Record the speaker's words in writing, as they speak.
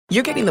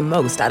You're getting the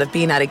most out of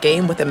being at a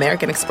game with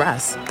American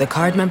Express. The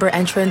card member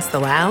entrance, the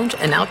lounge,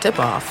 and now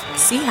tip-off.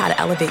 See how to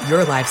elevate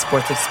your live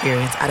sports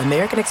experience at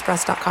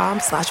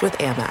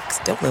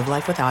americanexpress.com/withAmex. Don't live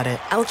life without it.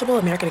 Eligible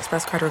American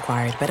Express card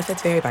required.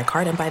 Benefits vary by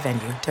card and by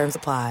venue. Terms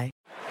apply.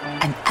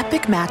 An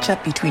epic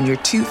matchup between your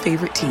two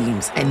favorite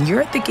teams, and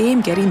you're at the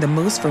game getting the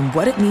most from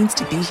what it means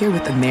to be here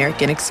with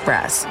American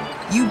Express.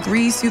 You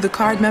breeze through the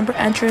card member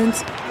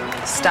entrance,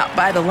 stop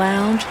by the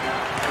lounge.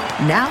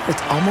 Now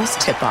it's almost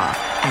tip-off,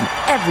 and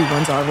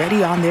everyone's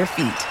already on their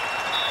feet.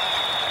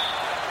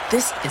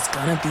 This is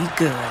gonna be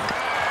good.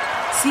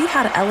 See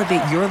how to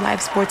elevate your live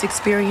sports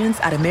experience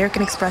at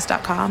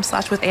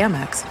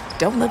americanexpress.com/withAmex.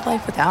 Don't live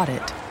life without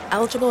it.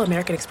 Eligible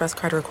American Express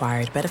card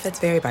required. Benefits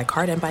vary by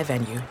card and by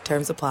venue.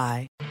 Terms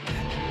apply.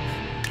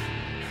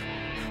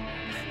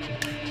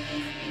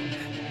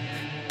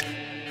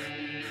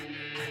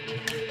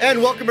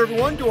 And welcome,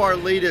 everyone, to our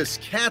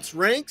latest Katz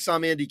Ranks.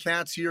 I'm Andy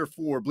Katz here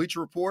for Bleacher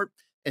Report,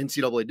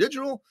 NCAA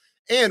Digital,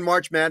 and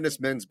March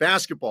Madness men's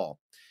basketball.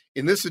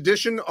 In this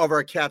edition of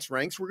our Katz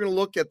Ranks, we're going to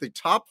look at the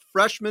top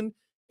freshmen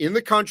in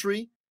the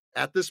country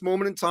at this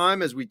moment in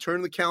time as we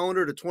turn the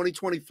calendar to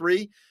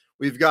 2023.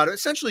 We've got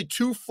essentially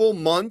 2 full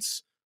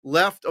months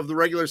left of the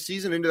regular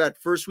season into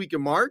that first week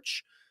of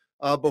March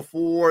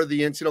before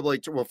the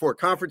before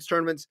conference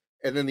tournaments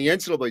and then the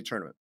NCAA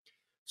tournament.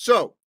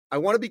 So I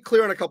want to be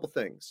clear on a couple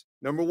things.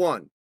 Number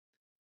one,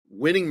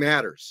 winning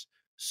matters.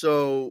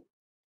 So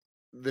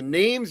the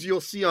names you'll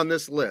see on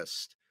this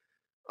list,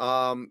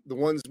 the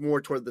ones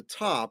more toward the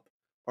top,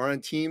 are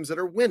on teams that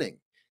are winning.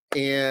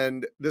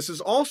 And this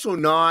is also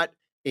not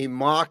a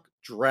mock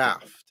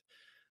draft.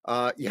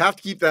 You have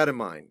to keep that in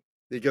mind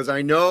because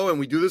I know, and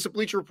we do this at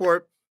Bleacher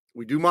Report,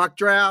 we do mock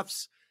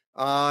drafts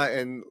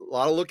and a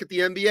lot of look at the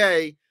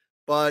NBA,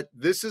 but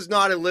this is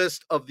not a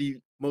list of the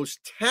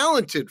most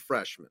talented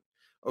freshmen.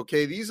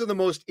 Okay, these are the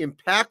most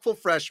impactful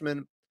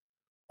freshmen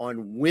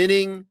on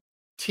winning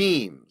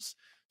teams.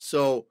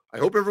 So I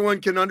hope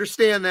everyone can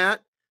understand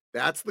that.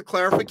 That's the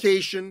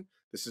clarification.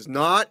 This is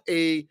not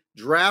a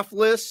draft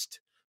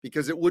list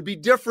because it would be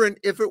different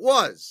if it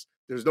was.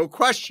 There's no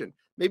question.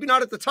 Maybe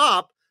not at the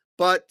top,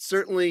 but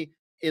certainly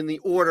in the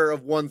order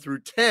of 1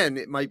 through 10,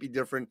 it might be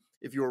different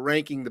if you were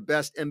ranking the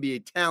best NBA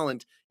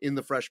talent in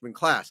the freshman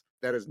class.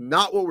 That is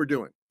not what we're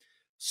doing.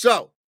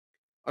 So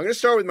I'm going to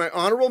start with my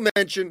honorable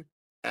mention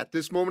at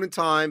this moment in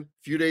time,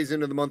 a few days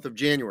into the month of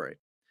January.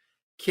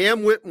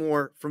 Cam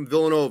Whitmore from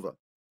Villanova.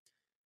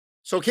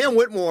 So Cam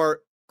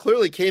Whitmore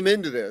clearly came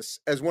into this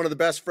as one of the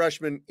best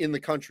freshmen in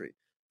the country.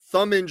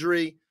 Thumb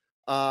injury,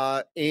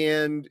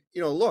 and,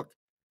 look,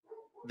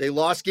 they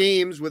lost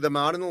games with him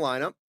out in the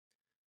lineup.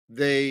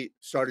 They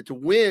started to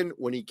win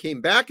when he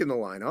came back in the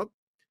lineup.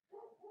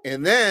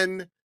 And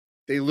then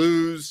they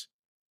lose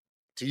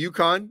to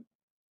UConn,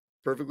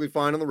 perfectly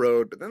fine on the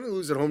road, but then they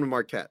lose at home to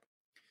Marquette.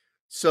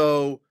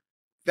 So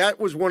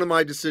that was one of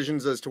my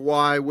decisions as to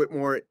why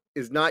Whitmore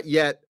is not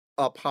yet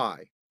up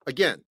high.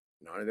 Again,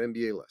 not an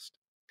NBA list.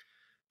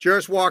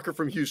 Jarris Walker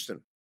from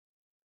Houston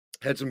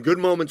had some good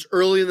moments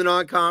early in the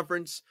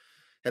non-conference,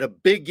 had a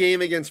big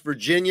game against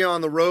Virginia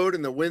on the road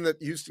in the win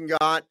that Houston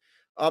got,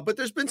 but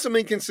there's been some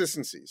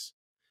inconsistencies.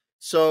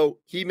 So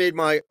he made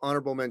my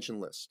honorable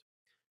mention list.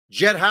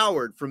 Jett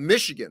Howard from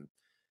Michigan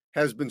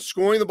has been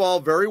scoring the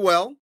ball very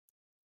well,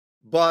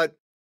 but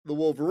the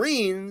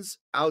Wolverines,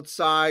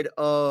 outside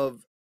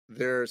of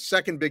their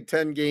second Big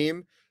Ten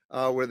game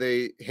where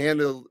they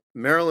handled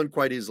Maryland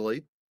quite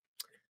easily,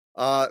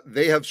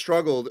 they have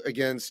struggled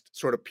against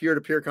sort of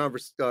peer-to-peer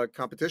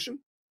competition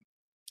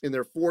in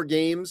their 4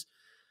 games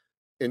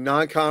in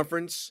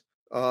non-conference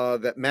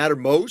that matter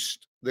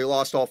most. They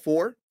lost all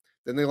 4.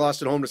 Then they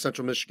lost at home to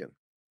Central Michigan.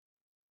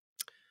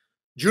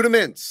 Judah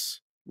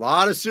Mintz. A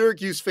lot of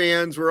Syracuse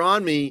fans were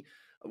on me.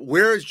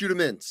 Where is Judah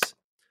Mintz?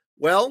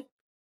 Well,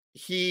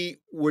 he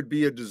would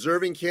be a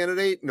deserving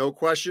candidate, no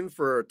question,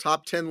 for a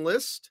top 10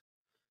 list.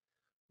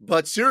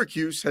 But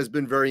Syracuse has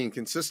been very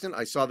inconsistent.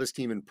 I saw this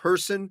team in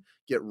person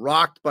get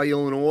rocked by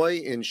Illinois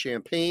in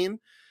Champaign.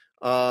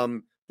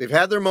 They've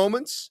had their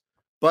moments,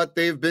 but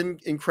they've been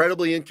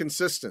incredibly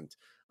inconsistent.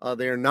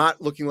 They are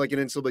not looking like an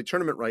NCAA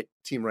tournament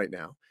team right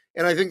now.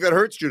 And I think that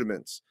hurts Judah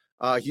Mintz.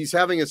 He's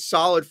having a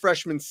solid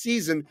freshman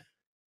season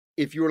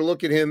if you were to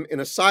look at him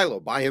in a silo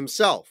by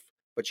himself.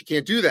 But you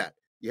can't do that.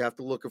 You have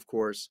to look, of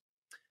course,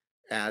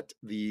 at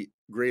the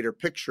greater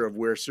picture of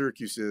where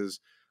Syracuse is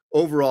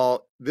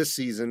overall this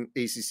season,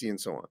 ACC, and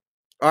so on.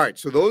 All right,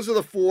 so those are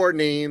the 4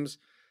 names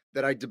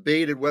that I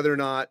debated whether or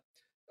not,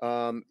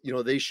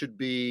 they should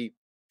be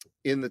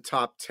in the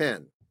top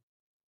 10.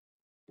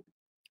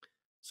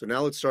 So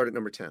now let's start at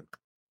number 10.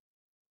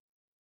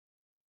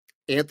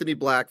 Anthony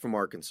Black from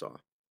Arkansas.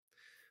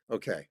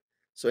 Okay,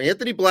 so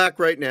Anthony Black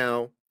right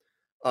now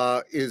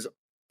is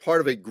part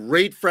of a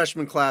great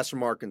freshman class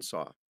from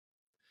Arkansas.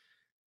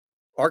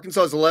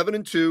 Arkansas is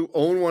 11-2,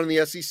 0-1 in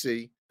the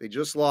SEC. They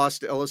just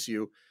lost to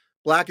LSU.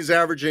 Black is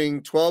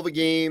averaging 12 a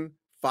game,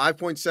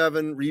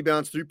 5.7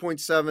 rebounds,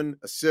 3.7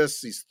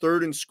 assists. He's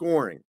third in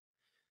scoring.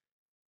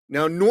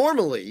 Now,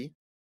 normally,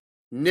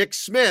 Nick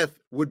Smith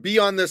would be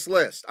on this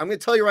list. I'm going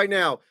to tell you right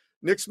now,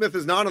 Nick Smith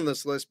is not on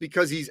this list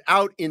because he's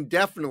out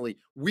indefinitely.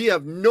 We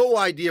have no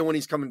idea when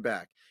he's coming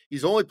back.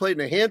 He's only played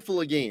in a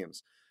handful of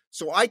games.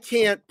 So I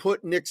can't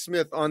put Nick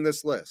Smith on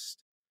this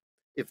list.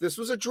 If this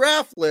was a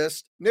draft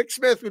list, Nick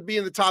Smith would be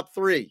in the top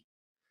 3.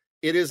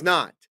 It is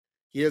not.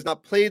 He has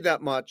not played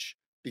that much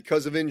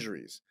because of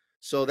injuries.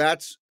 So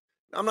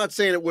I'm not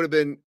saying it would have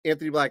been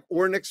Anthony Black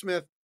or Nick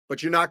Smith,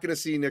 but you're not going to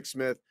see Nick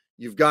Smith.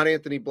 You've got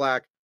Anthony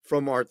Black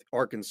from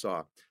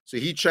Arkansas. So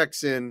he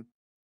checks in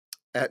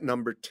at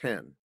number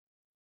 10.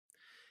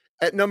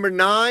 At number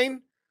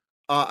 9,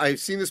 I've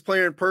seen this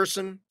player in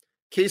person,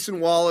 Cason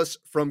Wallace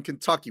from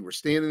Kentucky. We're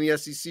staying in the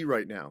SEC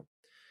right now.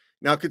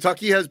 Now,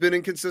 Kentucky has been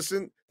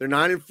inconsistent. They're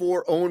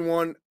 9-4,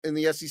 0-1 in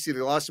the SEC.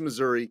 They lost to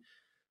Missouri.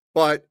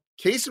 But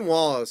Cason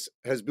Wallace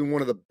has been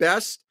one of the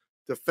best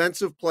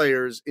defensive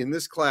players in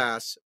this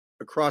class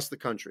across the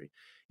country.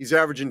 He's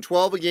averaging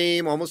 12 a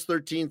game, almost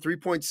 13,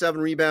 3.7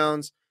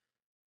 rebounds,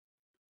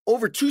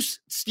 over 2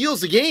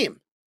 steals a game.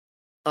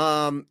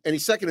 And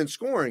he's second in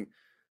scoring.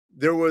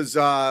 There was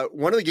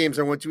one of the games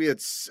I went to, I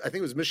think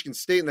it was Michigan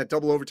State in that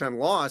double overtime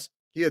loss.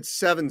 He had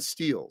 7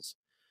 steals.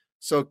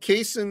 So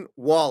Cason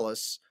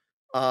Wallace,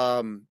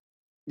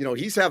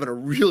 he's having a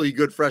really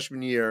good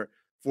freshman year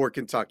for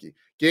Kentucky.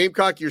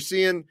 Gamecock, you're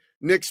seeing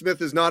Nick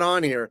Smith is not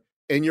on here,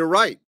 and you're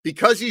right,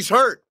 because he's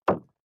hurt,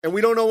 and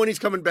we don't know when he's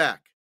coming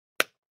back.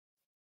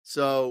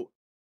 So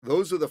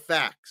those are the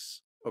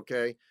facts,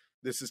 okay?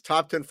 This is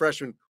top 10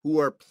 freshmen who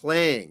are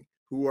playing,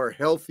 who are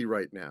healthy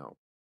right now.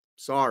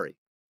 Sorry.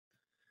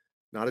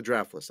 Not a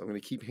draft list. I'm going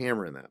to keep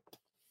hammering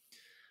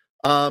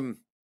that.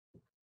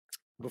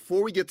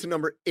 Before we get to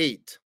number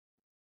 8,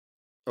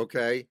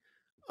 okay,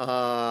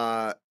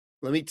 let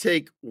me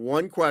take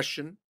one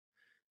question,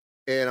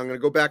 and I'm going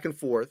to go back and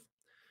forth.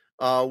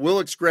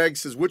 Willix Gregg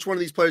says, which one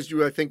of these players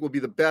do I think will be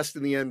the best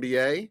in the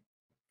NBA?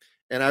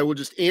 And I will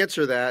just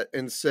answer that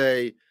and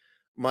say,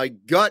 my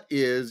gut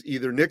is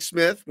either Nick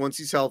Smith, once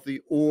he's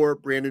healthy, or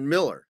Brandon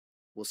Miller.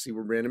 We'll see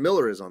where Brandon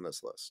Miller is on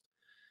this list.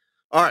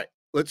 All right,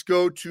 let's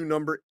go to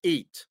number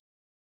 8.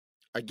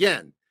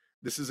 Again,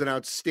 this is an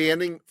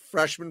outstanding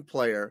freshman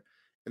player,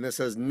 and this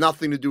has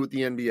nothing to do with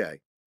the NBA.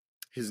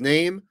 His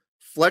name,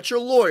 Fletcher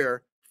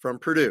Lawyer from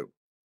Purdue.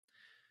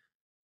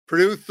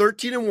 Purdue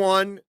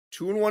 13-1,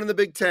 2-1 in the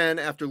Big Ten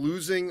after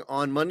losing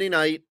on Monday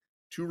night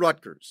to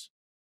Rutgers.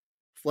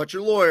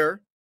 Fletcher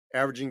Lawyer,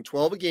 averaging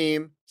 12 a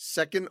game,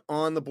 second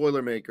on the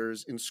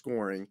Boilermakers in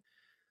scoring.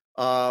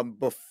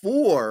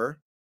 Before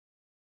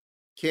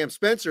Cam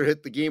Spencer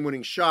hit the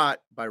game-winning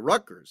shot by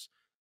Rutgers,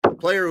 the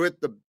player who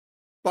hit the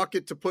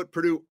bucket to put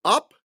Purdue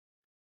up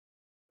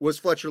was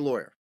Fletcher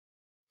Lawyer.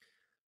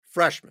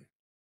 Freshman.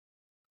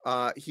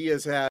 He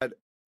has had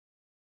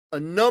a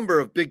number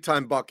of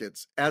big-time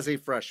buckets as a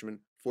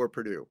freshman for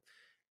Purdue.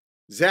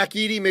 Zach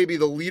Edey may be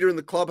the leader in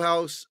the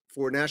clubhouse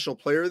for National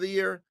Player of the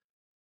Year,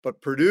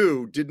 but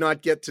Purdue did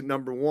not get to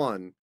number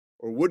 1,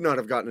 or would not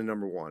have gotten to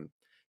number 1,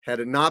 had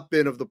it not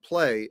been of the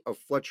play of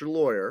Fletcher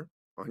Lawyer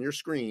on your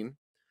screen,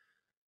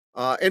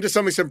 and to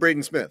some extent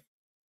Braden Smith,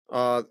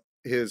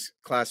 his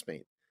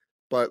classmate.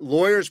 But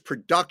Lawyer's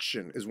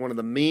production is one of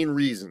the main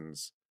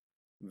reasons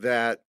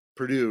that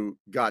Purdue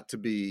got to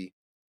be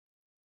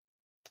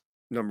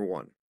number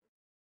 1.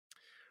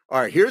 All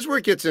right, here's where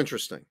it gets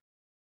interesting.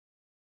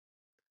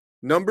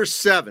 Number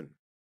 7,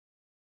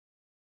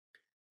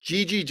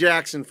 G.G.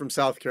 Jackson from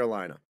South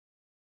Carolina.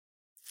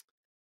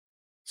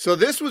 So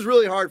this was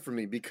really hard for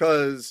me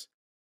because,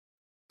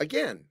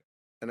 again,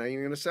 and I'm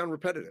going to sound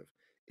repetitive,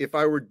 if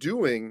I were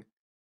doing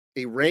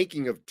a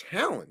ranking of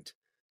talent,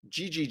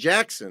 G.G.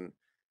 Jackson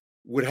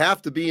would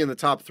have to be in the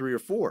top 3 or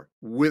 4,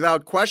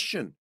 without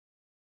question.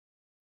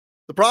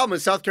 The problem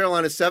is South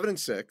Carolina is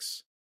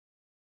 7-6,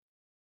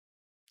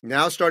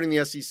 now starting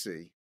the SEC,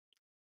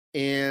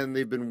 and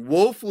they've been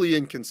woefully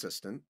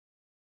inconsistent.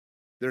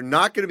 They're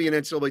not going to be an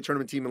NCAA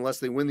tournament team unless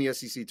they win the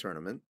SEC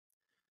tournament.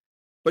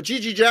 But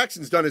G.G.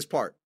 Jackson's done his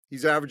part.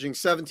 He's averaging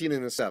 17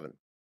 and a 7.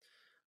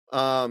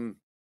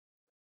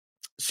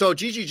 So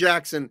G.G.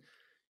 Jackson,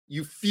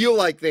 you feel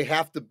like they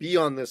have to be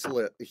on this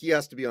list. He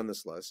has to be on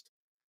this list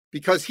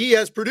because he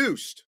has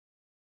produced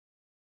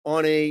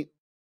on a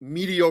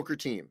mediocre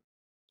team.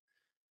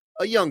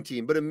 A young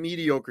team, but a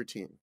mediocre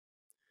team.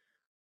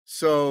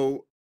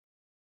 So,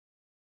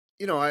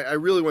 I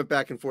really went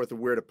back and forth of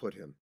where to put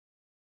him.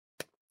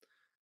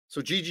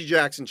 So G.G.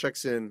 Jackson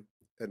checks in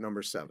at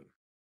number 7.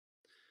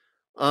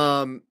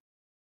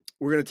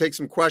 We're going to take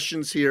some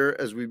questions here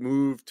as we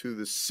move to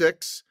the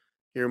 6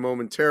 here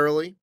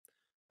momentarily.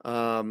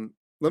 Let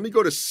me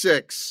go to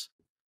 6,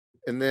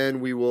 and then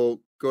we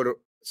will go to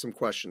some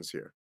questions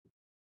here.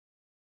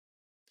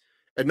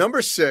 At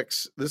number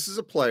 6, this is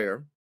a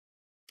player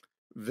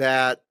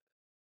that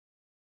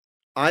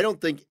I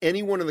don't think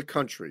anyone in the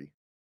country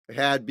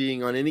had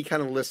being on any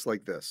kind of list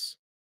like this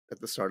at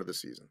the start of the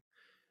season.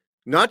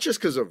 Not just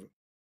because of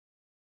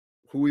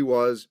who he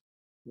was,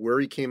 where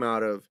he came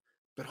out of,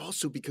 but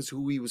also because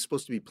who he was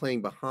supposed to be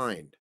playing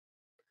behind.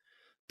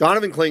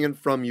 Donovan Clingan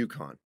from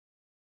UConn.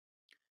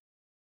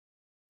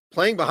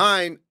 Playing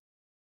behind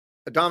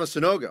Adama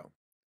Sanogo,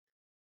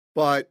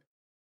 but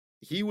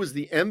he was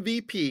the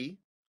MVP.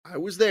 I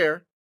was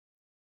there.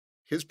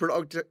 His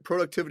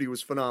productivity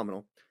was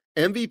phenomenal.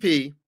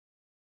 MVP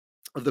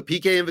of the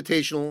PK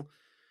Invitational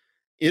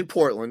in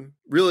Portland.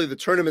 Really, the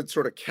tournament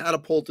sort of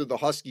catapulted the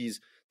Huskies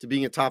to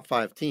being a top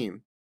 5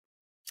 team.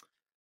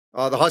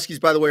 The Huskies,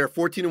 by the way, are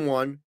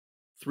 14-1,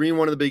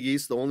 3-1 in the Big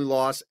East. The only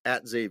loss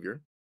at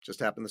Xavier just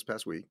happened this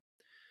past week.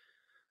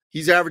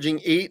 He's averaging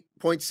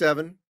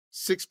 8.7,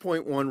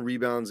 6.1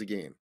 rebounds a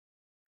game.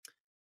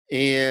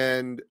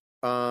 And,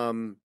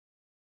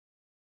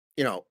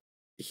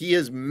 he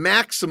has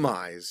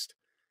maximized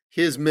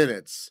his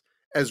minutes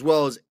as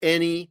well as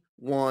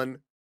anyone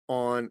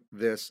on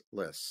this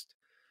list.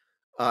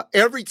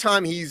 Every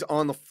time he's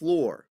on the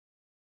floor,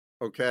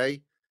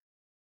 okay,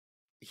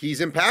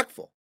 he's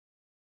impactful.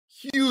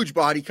 Huge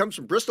body, comes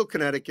from Bristol,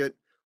 Connecticut,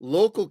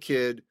 local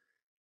kid,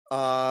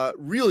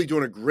 really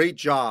doing a great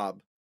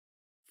job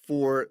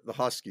for the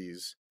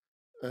Huskies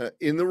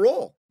in the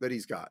role that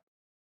he's got.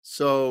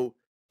 So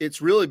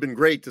it's really been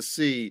great to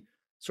see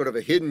sort of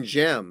a hidden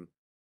gem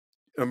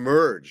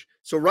emerge.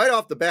 So right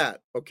off the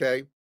bat,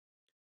 okay,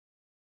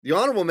 the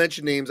honorable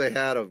mention names I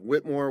had of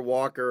Whitmore,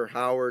 Walker,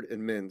 Howard,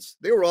 and Mintz,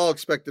 they were all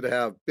expected to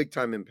have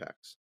big-time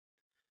impacts.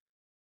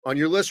 On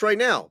your list right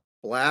now,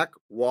 Black,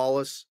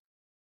 Wallace,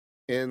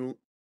 and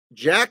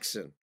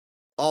Jackson,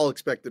 all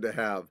expected to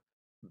have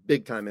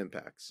big-time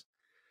impacts.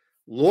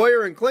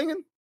 Lawyer and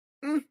Klingon?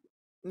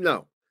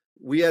 No.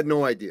 We had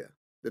no idea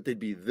that they'd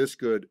be this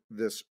good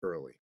this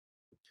early.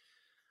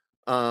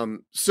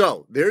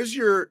 So there's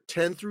your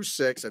 10 through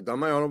 6. I've done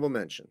my honorable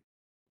mention.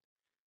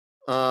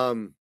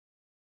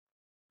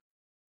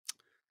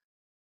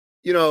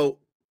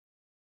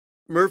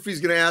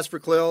 Murphy's going to ask for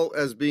Khalil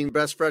as being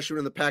best freshman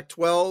in the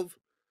Pac-12.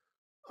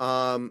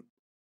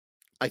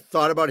 I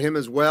thought about him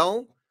as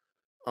well.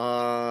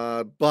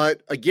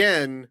 But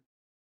again,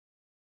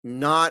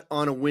 not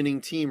on a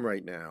winning team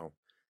right now,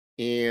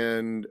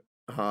 and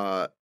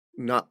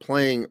not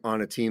playing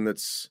on a team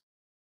that's,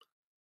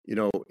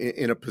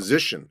 in a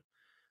position.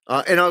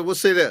 And I will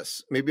say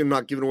this, maybe I'm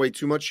not giving away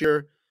too much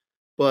here,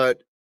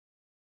 but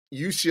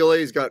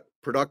UCLA's got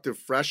productive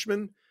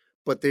freshmen,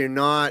 but they're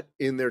not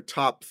in their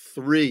top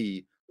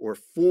 3 or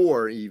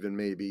 4 even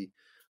maybe,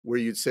 where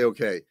you'd say,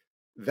 okay,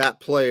 that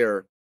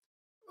player,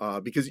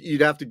 because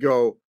you'd have to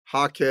go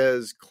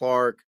Jaquez,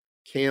 Clark,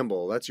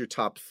 Campbell. That's your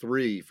top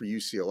 3 for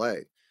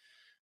UCLA.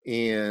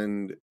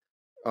 And,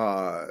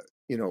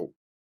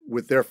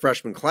 with their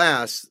freshman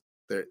class,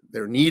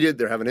 they're needed,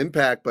 they're having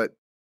impact, but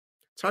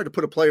it's hard to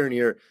put a player in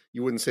here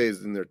you wouldn't say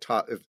is in their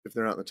top, if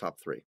they're not in the top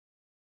 3.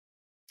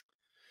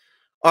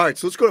 All right,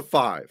 so let's go to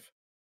 5.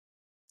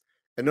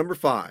 At number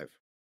 5,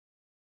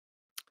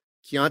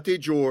 Keontae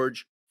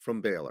George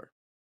from Baylor.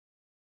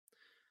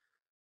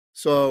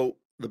 So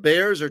the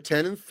Bears are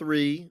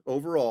 10-3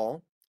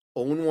 overall,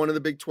 0-1 in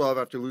the Big 12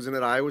 after losing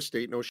at Iowa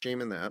State. No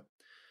shame in that.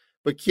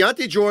 But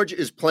Keontae George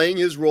is playing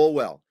his role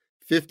well.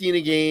 15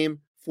 a game,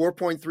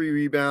 4.3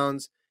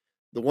 rebounds.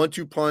 The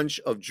 1-2 punch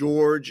of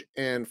George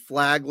and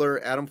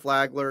Flagler, Adam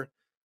Flagler,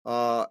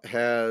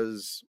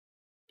 has,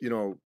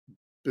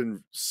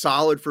 been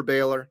solid for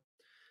Baylor.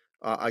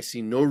 I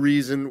see no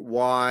reason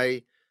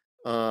why,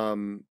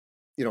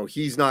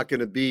 he's not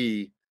going to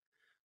be,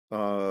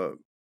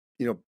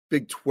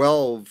 Big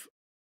 12,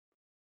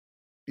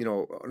 an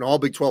all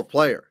Big 12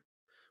 player.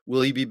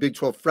 Will he be Big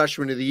 12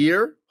 freshman of the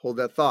year? Hold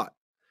that thought,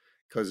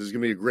 because there's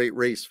going to be a great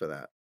race for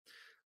that.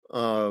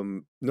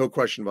 No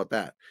question about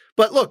that.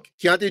 But look,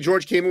 Keontae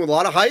George came in with a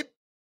lot of hype.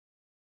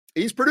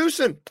 He's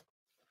producing.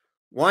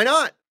 Why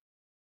not?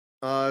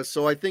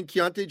 So I think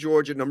Keontae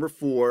George at number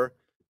 4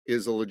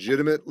 is a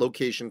legitimate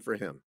location for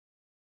him.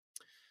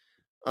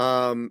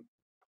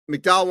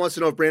 McDowell wants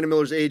to know if Brandon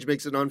Miller's age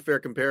makes an unfair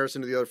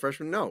comparison to the other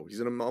freshmen. No,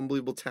 he's an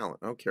unbelievable talent.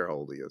 I don't care how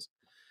old he is.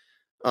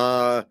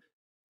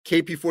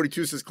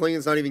 KP42 says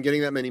Klingon's not even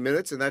getting that many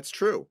minutes, and that's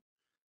true.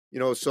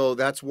 So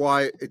that's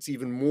why it's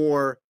even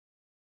more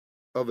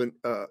of a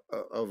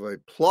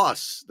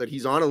plus that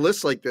he's on a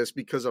list like this,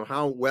 because of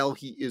how well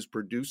he is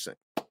producing.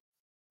 All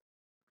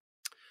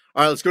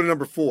right, let's go to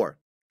number 4.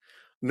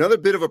 Another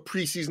bit of a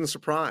preseason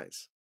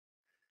surprise.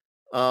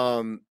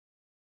 Kyle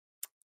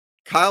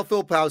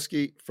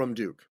Filipowski from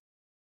Duke.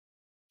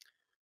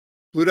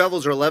 Blue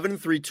Devils are 11-3,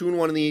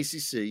 2-1 in the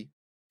ACC.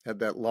 Had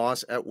that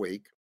loss at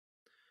Wake.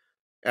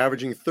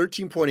 Averaging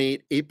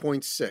 13.8,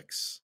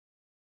 8.6.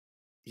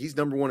 He's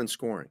number 1 in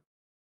scoring.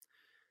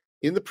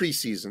 In the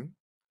preseason,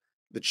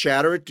 the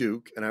chatter at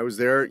Duke, and I was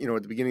there, at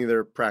the beginning of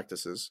their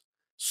practices,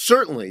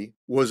 certainly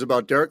was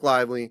about Derek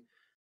Lively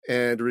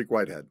and Dariq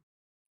Whitehead.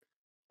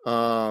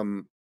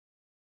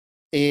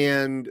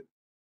 And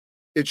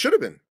it should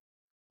have been.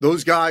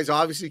 Those guys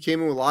obviously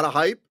came in with a lot of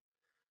hype.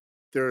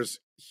 There's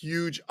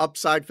huge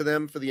upside for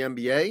them for the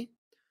NBA,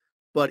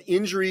 but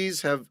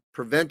injuries have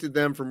prevented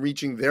them from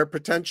reaching their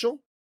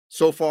potential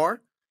so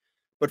far.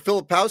 But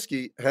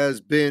Filipowski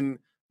has been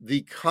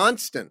the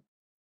constant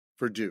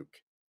for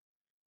Duke.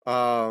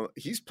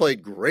 He's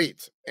played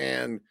great.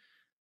 And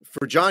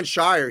for John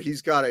Shire,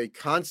 he's got a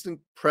constant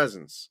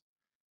presence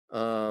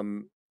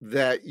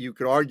that you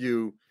could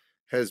argue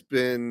has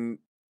been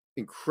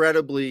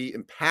incredibly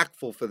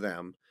impactful for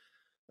them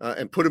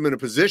and put them in a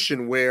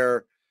position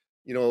where,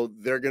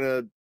 they're going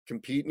to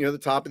compete near the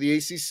top of the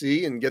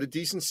ACC and get a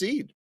decent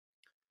seed.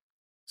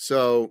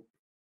 So,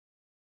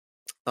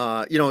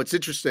 it's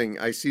interesting.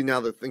 I see now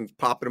the thing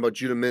popping about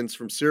Judah Mintz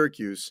from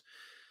Syracuse.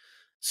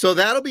 So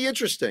that'll be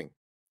interesting.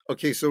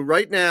 Okay, so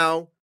right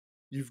now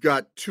you've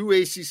got two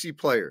ACC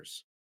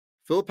players,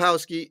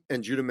 Filipowski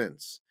and Judah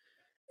Mintz.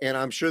 And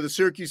I'm sure the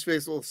Syracuse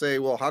fans will say,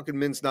 well, how can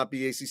Mintz not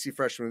be ACC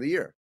Freshman of the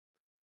Year?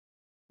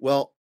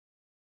 Well,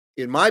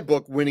 in my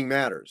book, winning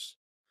matters.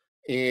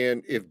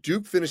 And if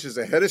Duke finishes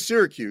ahead of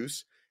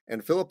Syracuse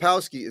and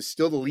Filipowski is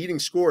still the leading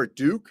scorer at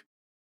Duke,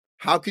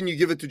 how can you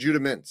give it to Judah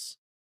Mintz?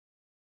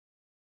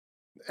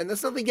 And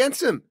that's nothing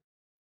against him.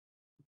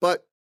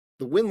 But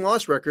the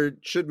win-loss record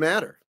should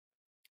matter.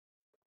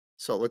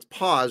 So let's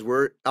pause.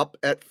 We're up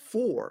at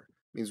 4.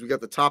 Means we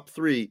got the top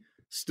 3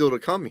 still to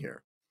come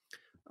here.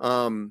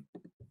 Dylan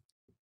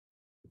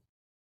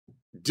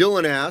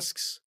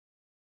asks,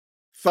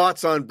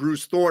 thoughts on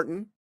Bruce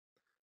Thornton?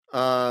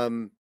 I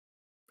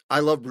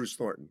love Bruce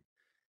Thornton.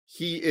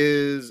 He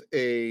is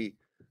a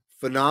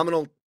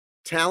phenomenal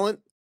talent.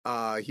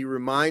 He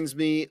reminds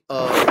me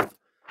of,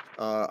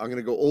 I'm going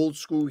to go old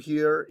school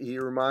here. He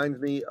reminds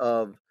me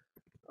of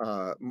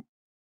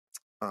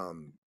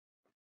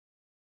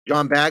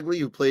John Bagley,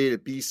 who played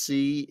at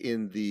BC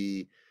in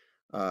the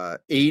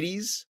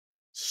 80s.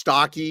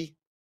 Stocky,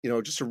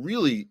 just a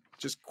really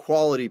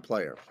quality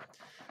player.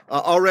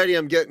 Already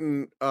I'm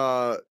getting,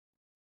 I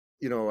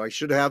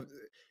should have,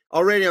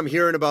 already I'm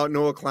hearing about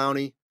Noah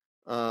Clowney.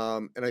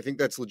 And I think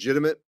that's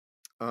legitimate.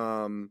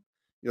 That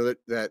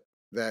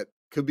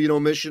could be an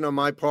omission on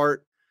my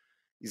part.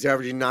 He's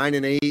averaging 9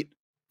 and 8,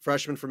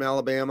 freshman from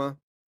Alabama.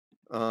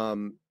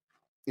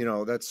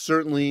 That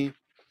certainly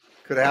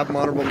could have him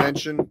honorable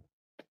mention.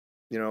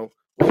 We'll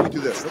do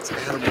this. Let's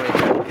add him right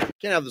here.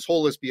 Can't have this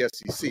whole list be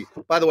SEC.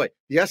 By the way,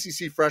 the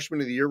SEC Freshman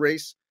of the Year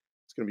race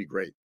is going to be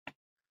great.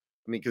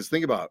 Because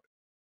think about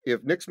it.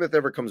 If Nick Smith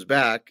ever comes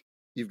back,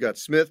 you've got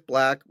Smith,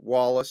 Black,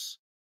 Wallace,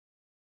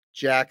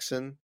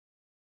 Jackson,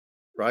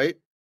 right?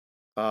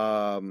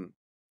 Clowney.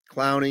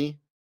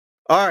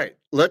 All right,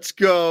 let's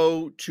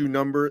go to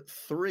number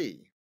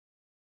 3.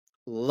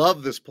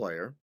 Love this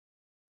player.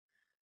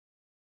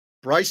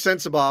 Bryce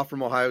Sensabaugh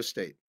from Ohio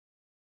State.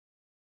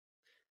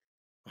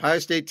 Ohio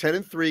State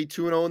 10-3,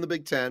 2-0 in the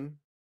Big Ten.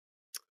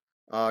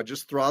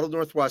 Just throttled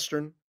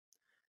Northwestern.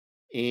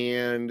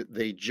 And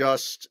they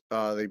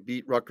they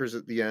beat Rutgers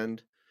at the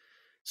end.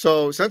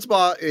 So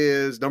Sensabaugh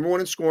is number 1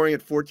 in scoring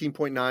at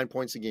 14.9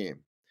 points a game.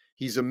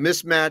 He's a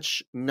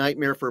mismatch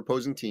nightmare for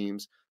opposing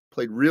teams.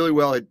 Played really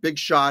well, had big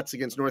shots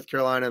against North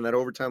Carolina in that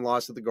overtime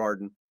loss at the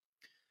Garden.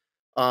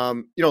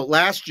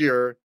 Last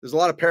year, there's a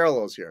lot of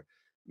parallels here.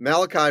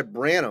 Malachi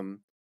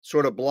Branham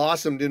sort of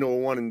blossomed into a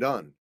one and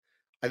done.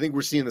 I think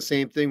we're seeing the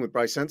same thing with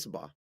Bryce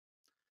Sensabaugh.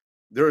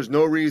 There is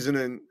no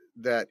reason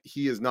that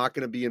he is not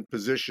going to be in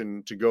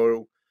position to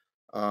go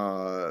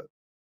to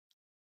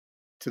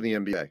the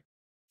NBA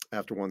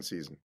after one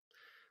season.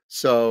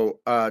 So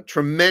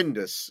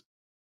tremendous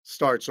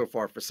start so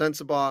far for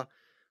Sensabaugh.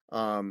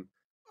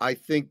 I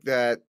think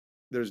that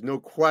there's no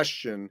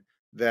question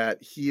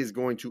that he is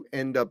going to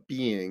end up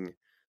being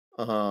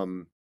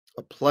a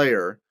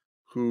player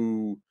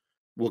who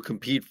will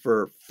compete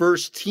for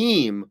first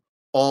team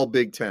All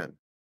Big Ten.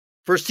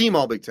 First team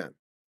All Big Ten.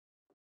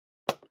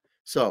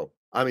 So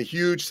I'm a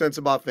huge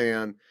Sensabaugh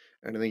fan,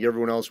 and I think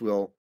everyone else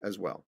will as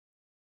well.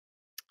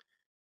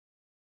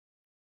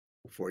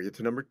 Before I get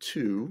to number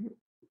 2,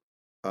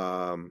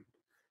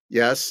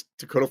 yes,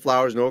 Dakota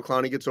Flowers, Noah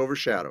Clowney gets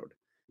overshadowed,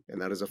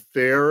 and that is a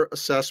fair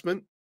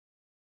assessment.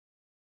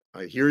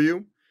 I hear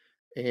you,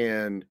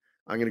 and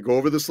I'm going to go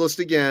over this list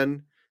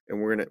again,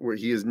 and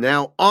he is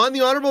now on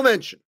the honorable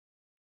mention.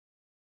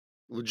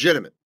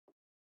 Legitimate.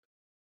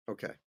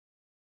 Okay.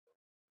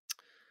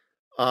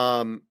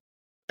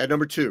 At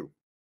number 2,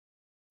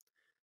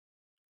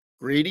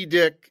 Grady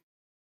Dick,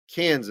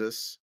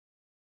 Kansas.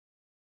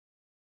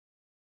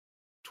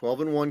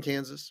 12-1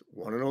 Kansas,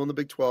 1-0 in the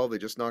Big 12. They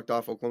just knocked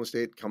off Oklahoma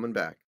State, coming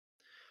back.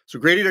 So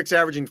Grady Dick's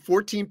averaging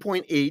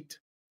 14.8,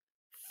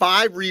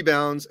 5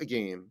 rebounds a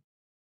game.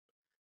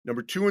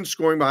 Number 2 in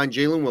scoring behind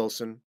Jalen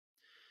Wilson.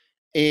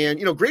 And,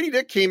 Grady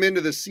Dick came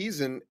into the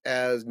season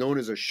as known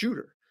as a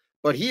shooter,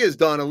 but he has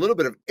done a little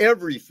bit of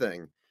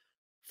everything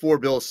for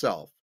Bill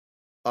Self.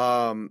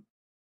 Who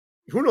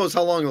knows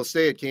how long he'll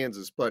stay at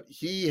Kansas, but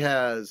he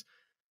has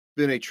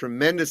been a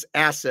tremendous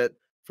asset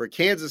for a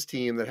Kansas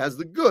team that has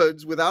the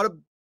goods without a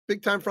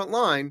big-time front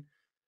line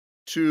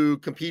to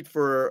compete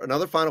for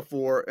another Final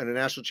Four and a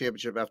national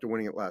championship after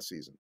winning it last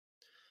season.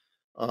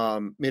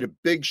 Made a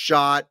big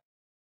shot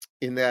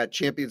in that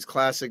Champions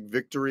Classic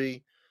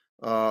victory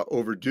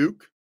over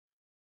Duke,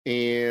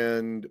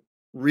 and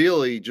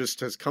really just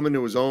has come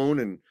into his own,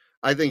 and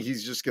I think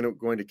he's just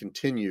going to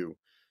continue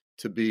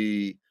to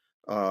be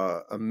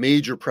a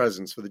major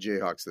presence for the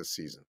Jayhawks this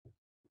season.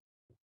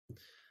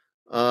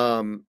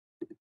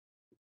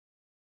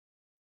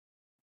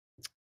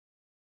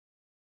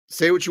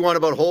 say what you want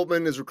about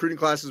Holtman. His recruiting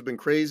class has been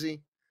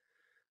crazy.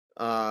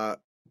 I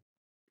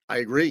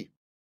agree.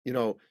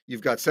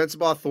 You've got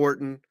Sensabaugh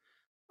Thornton.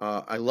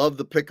 I love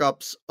the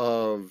pickups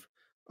of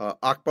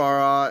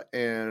Akbara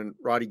and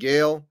Roddy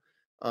Gale.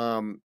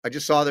 I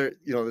just saw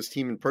this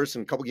team in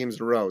person a couple games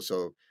in a row.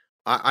 So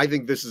I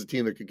think this is a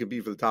team that could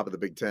compete for the top of the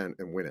Big Ten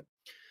and win it.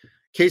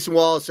 Casey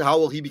Wallace, how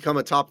will he become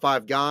a top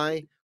 5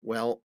 guy?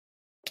 Well,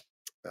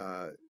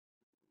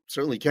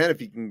 certainly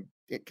can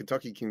if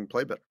Kentucky can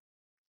play better.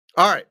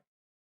 All right.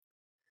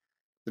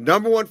 The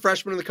number 1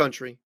 freshman in the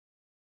country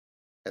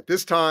at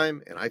this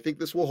time, and I think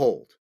this will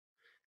hold,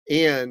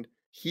 and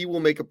he will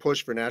make a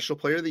push for National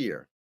Player of the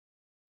Year.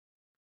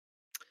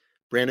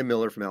 Brandon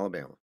Miller from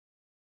Alabama.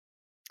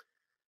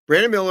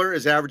 Brandon Miller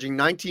is averaging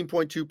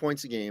 19.2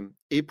 points a game,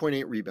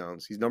 8.8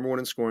 rebounds. He's number 1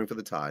 in scoring for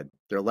the Tide.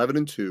 They're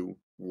 11-2,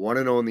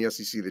 1-0 in the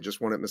SEC. They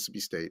just won at Mississippi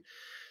State.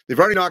 They've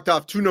already knocked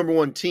off 2 number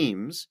 1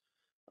 teams.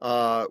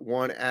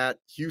 One at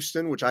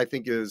Houston, which I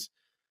think is,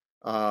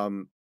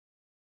 one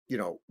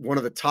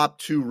of the top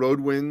 2 road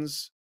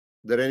wins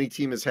that any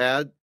team has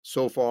had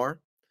so far.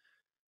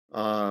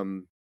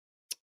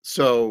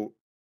 So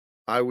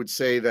I would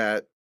say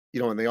that,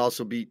 and they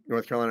also beat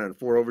North Carolina in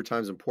 4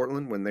 overtimes in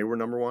Portland when they were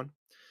number 1.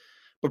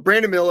 But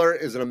Brandon Miller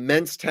is an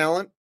immense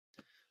talent.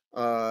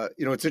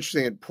 It's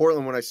interesting in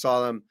Portland when I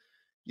saw them,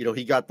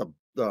 he got the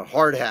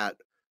hard hat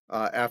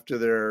after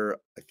their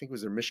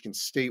Michigan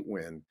State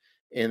win.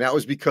 And that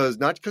was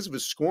not because of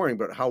his scoring,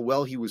 but how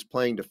well he was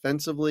playing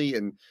defensively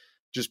and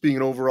just being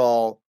an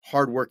overall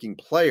hardworking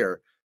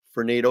player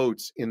for Nate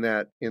Oates in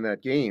that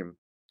game.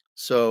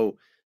 So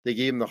they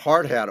gave him the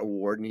hard hat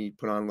award, and he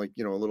put on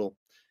a little,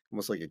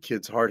 almost like a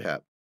kid's hard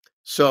hat.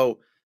 So,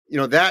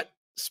 that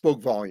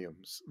spoke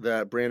volumes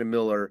that Brandon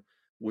Miller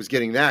was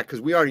getting that,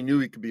 because we already knew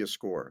he could be a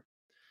scorer.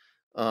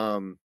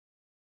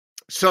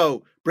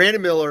 So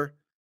Brandon Miller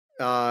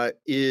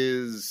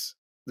there's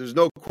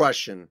no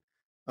question.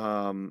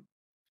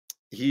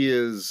 He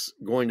is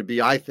going to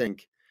be, I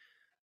think,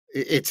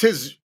 it's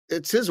his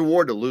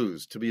award to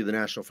lose to be the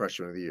National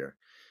Freshman of the Year.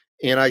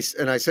 And I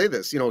say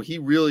this, he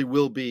really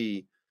will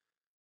be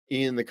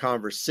in the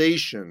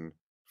conversation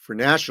for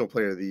National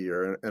Player of the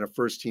Year and a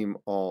first team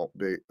all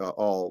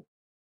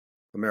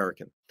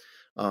American.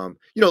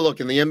 Look,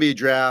 in the NBA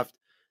draft,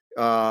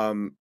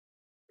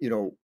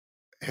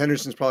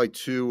 Henderson's probably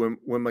 2, and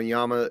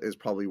Wembanyama is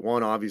probably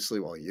 1, obviously.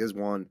 Well, he is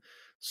 1.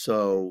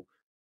 So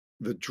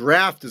the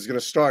draft is going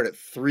to start at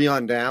 3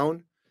 on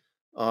down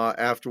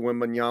after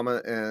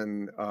Wembanyama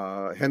and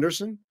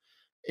Henderson.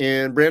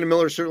 And Brandon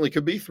Miller certainly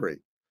could be 3.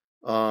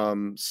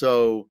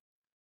 There's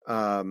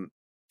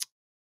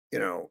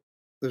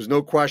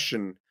no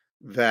question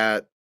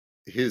that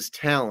his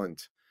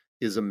talent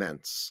is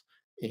immense.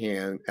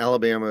 And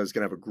Alabama is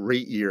going to have a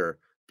great year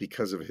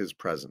because of his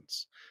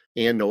presence.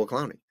 And Noah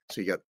Clowney. So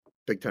you got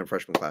big-time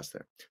freshman class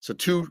there. So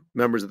 2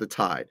 members of the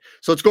Tide.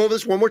 So let's go over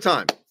this one more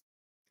time.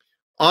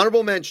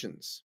 Honorable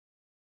mentions.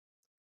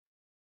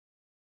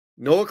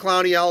 Noah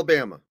Clowney,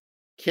 Alabama.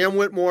 Cam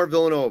Whitmore,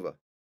 Villanova.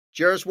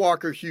 Jarris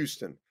Walker,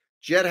 Houston.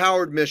 Jett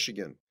Howard,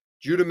 Michigan.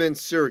 Judah Mintz,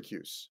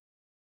 Syracuse.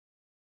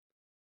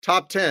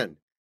 Top 10.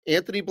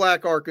 Anthony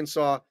Black,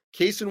 Arkansas.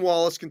 Cason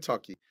Wallace,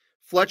 Kentucky.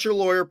 Fletcher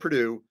Lawyer,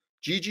 Purdue.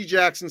 Gigi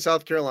Jackson,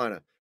 South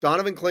Carolina.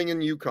 Donovan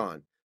Clingan,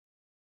 UConn.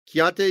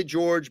 Keontae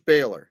George,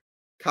 Baylor.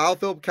 Kyle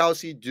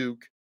Filipkowski,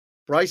 Duke.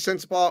 Bryce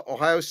Sensabaugh,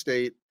 Ohio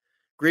State.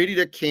 Grady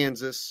Dick,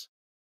 Kansas.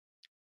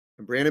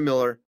 And Brandon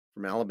Miller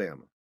from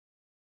Alabama.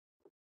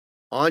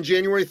 On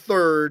January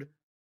 3rd,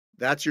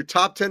 that's your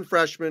top 10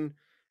 freshmen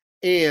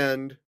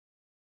and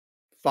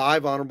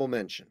 5 honorable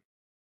mention.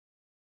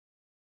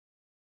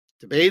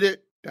 Debate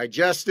it,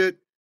 digest it,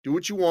 do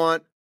what you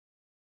want.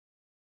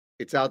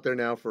 It's out there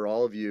now for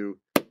all of you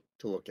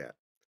to look at.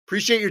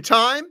 Appreciate your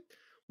time.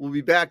 We'll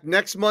be back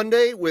next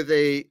Monday with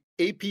a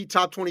AP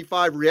Top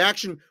 25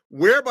 reaction,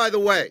 where, by the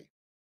way,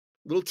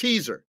 little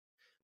teaser,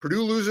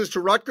 Purdue loses to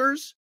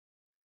Rutgers.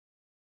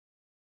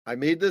 I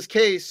made this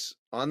case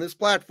on this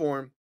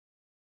platform.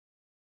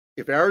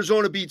 If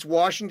Arizona beats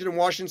Washington and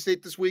Washington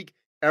State this week,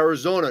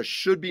 Arizona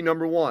should be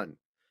number 1,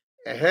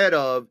 ahead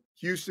of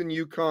Houston,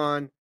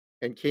 UConn,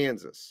 and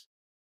Kansas,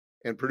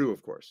 and Purdue,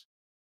 of course.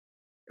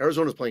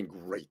 Arizona's playing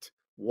great.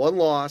 1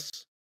 loss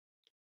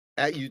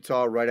at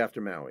Utah right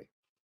after Maui.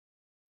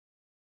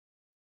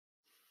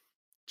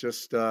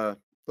 Just let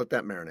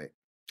that marinate.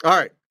 All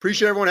right.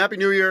 Appreciate everyone. Happy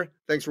New Year.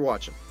 Thanks for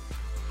watching.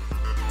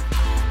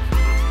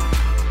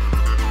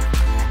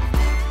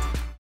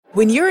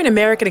 When you're an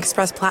American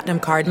Express Platinum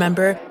Card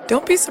member,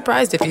 don't be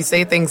surprised if you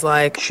say things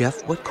like,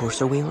 "Chef, what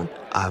course are we on?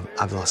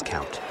 I've lost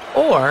count."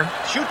 Or,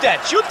 Shoot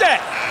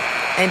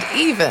that! And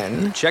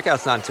even,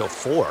 Checkout's not until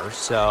 4,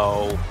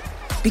 so...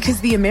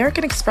 Because the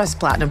American Express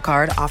Platinum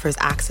Card offers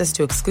access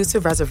to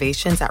exclusive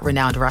reservations at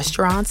renowned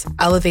restaurants,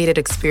 elevated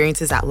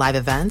experiences at live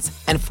events,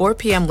 and 4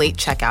 p.m. late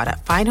checkout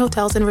at fine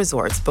hotels and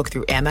resorts booked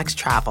through Amex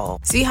Travel.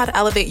 See how to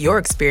elevate your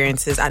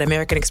experiences at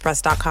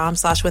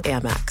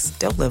americanexpress.com/withAmex.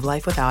 Don't live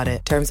life without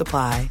it. Terms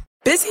apply.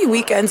 Busy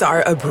weekends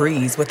are a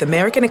breeze with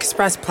American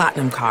Express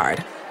Platinum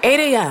Card. 8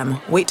 a.m.,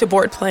 wait to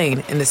board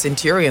plane in the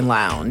Centurion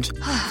Lounge.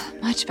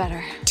 Much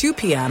better. 2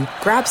 p.m.,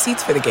 grab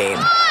seats for the game.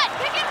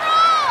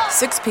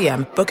 6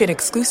 p.m., book an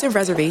exclusive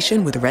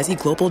reservation with Resi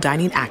Global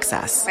Dining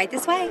Access. Right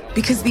this way.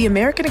 Because the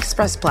American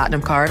Express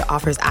Platinum Card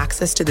offers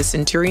access to the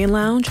Centurion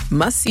Lounge,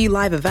 must-see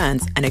live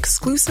events, and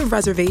exclusive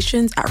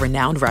reservations at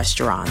renowned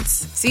restaurants.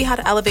 See how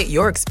to elevate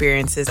your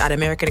experiences at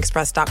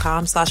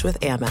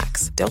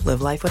americanexpress.com/withAmex. Don't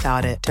live life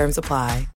without it. Terms apply.